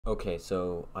Okay,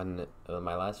 so on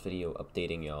my last video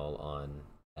updating y'all on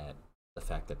the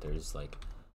fact that there's like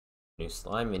new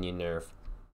slime minion nerf,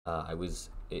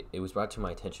 it was brought to my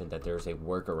attention that there's a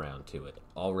workaround to it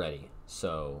already.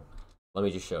 So let me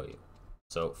just show you.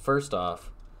 So first off,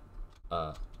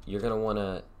 you're gonna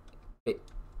wanna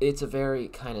it's a very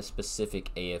kind of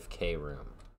specific AFK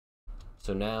room.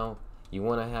 So now you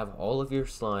wanna have all of your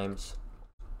slimes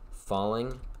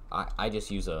falling. I just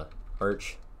use a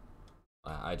birch.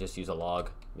 I just use a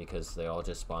log because they all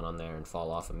just spawn on there and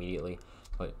fall off immediately.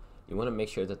 But you want to make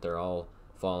sure that they're all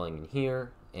falling in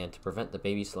here, and to prevent the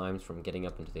baby slimes from getting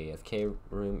up into the AFK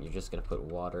room, you're just going to put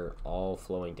water all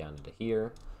flowing down into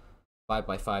here.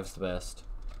 5x5 is the best.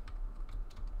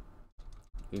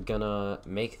 You're gonna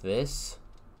make this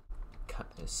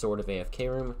sort of AFK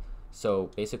room, so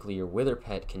basically your wither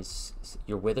can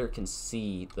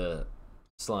see the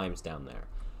slimes down there,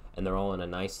 and they're all in a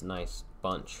nice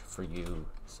bunch for you,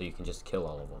 so you can just kill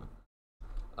all of them.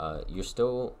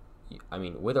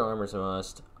 Wither armor's a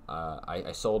must.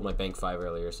 I sold my bank 5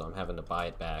 earlier, so I'm having to buy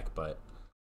it back, but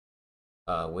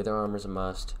wither armor's a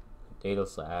must.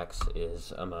 Daedalus axe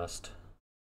is a must.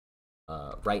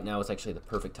 Right now is actually the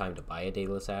perfect time to buy a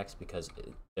Daedalus axe because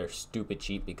they're stupid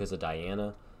cheap because of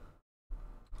Diana.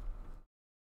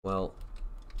 Well,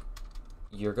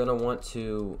 you're gonna want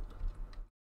to.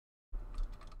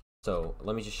 So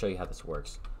let me just show you how this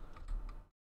works.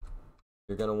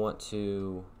 You're gonna want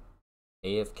to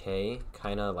AFK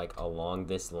kind of like along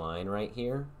this line right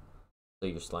here, so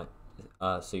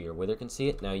your wither can see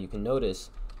it. Now you can notice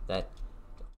that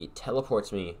it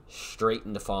teleports me straight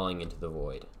into falling into the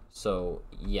void. So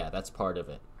yeah, that's part of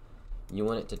it. You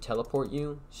want it to teleport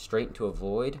you straight into a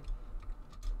void,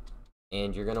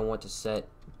 and you're gonna want to set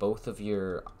both of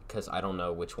your, because I don't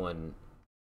know which one,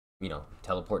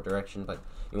 teleport direction, but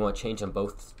you want to change them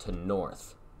both to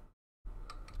north.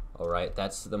 Alright,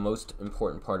 that's the most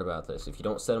important part about this. If you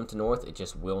don't set them to north, it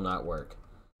just will not work.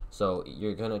 So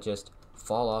you're gonna just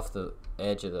fall off the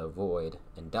edge of the void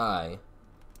and die,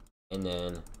 and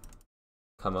then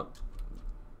come up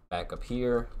back up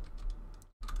here.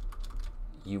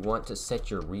 You want to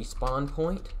set your respawn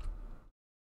point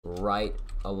right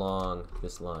along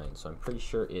this line. So I'm pretty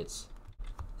sure it's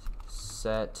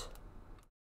set.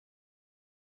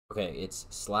 Okay, it's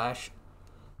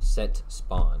 /set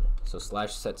spawn. So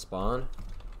 /set spawn,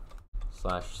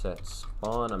 /set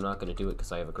spawn. I'm not going to do it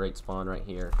because I have a great spawn right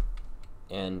here.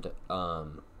 And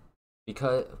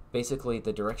because basically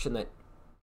the direction that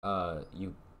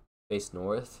you face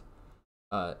north,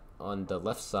 on the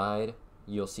left side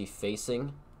you'll see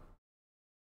facing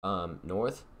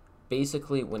north.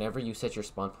 Basically, whenever you set your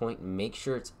spawn point, make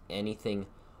sure it's anything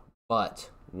but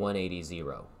 180.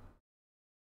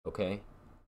 Okay?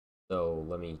 So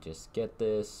let me just get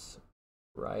this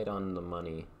right on the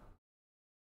money.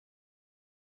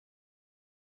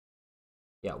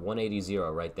 Yeah, 180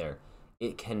 right there.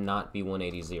 It cannot be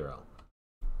 180.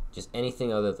 Just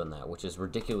anything other than that, which is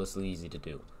ridiculously easy to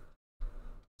do.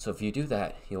 So if you do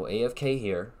that, you'll AFK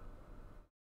here.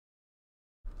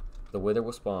 The wither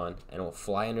will spawn, and it will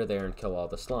fly under there and kill all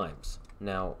the slimes.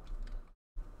 Now,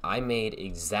 I made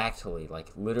exactly,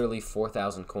 like, literally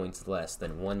 4,000 coins less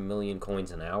than 1 million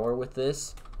coins an hour with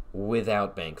this,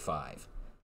 without bank 5.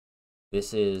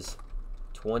 This is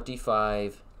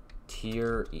 28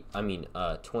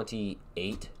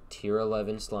 tier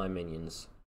 11 slime minions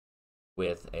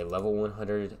with a level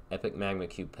 100 epic magma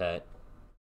cube pet,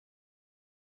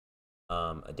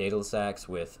 a Daedalus axe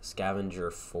with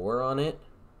scavenger 4 on it,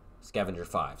 scavenger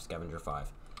 5.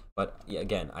 But yeah,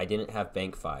 again, I didn't have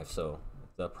bank 5, so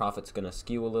the profit's gonna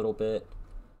skew a little bit.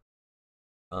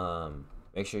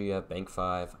 Make sure you have bank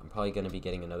 5. I'm probably gonna be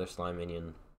getting another slime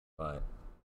minion, but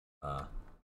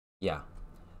yeah.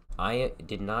 I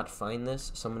did not find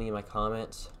this. Somebody in my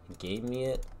comments gave me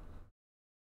it,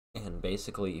 and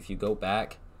basically, if you go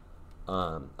back,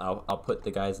 I'll put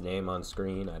the guy's name on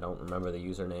screen. I don't remember the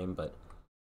username, but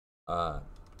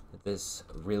this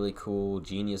really cool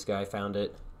genius guy found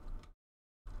it.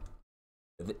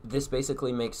 This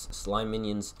basically makes slime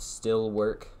minions still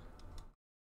work,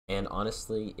 and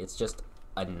honestly, it's just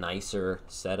a nicer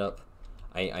setup.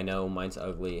 I know mine's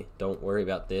ugly. Don't worry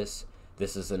about this.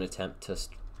 This is an attempt to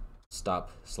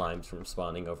stop slimes from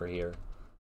spawning over here.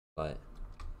 But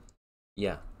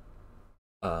yeah,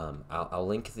 I'll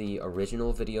link the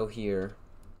original video here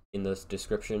in the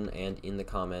description and in the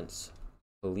comments.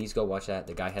 Please go watch that.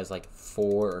 The guy has like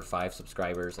 4 or 5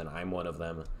 subscribers, and I'm one of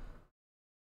them.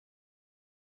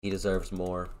 He deserves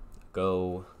more.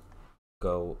 Go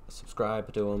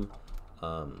subscribe to him.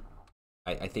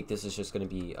 I think this is just going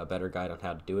to be a better guide on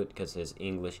how to do it because his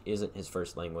English isn't his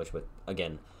first language. But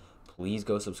again, please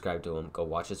go subscribe to him. Go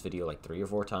watch this video like 3 or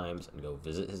 4 times and go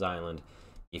visit his island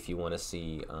if you want to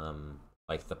see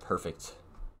like the perfect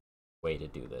way to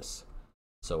do this.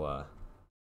 So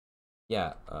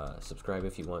yeah, subscribe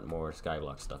if you want more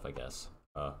skyblock stuff, I guess.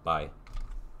 Bye.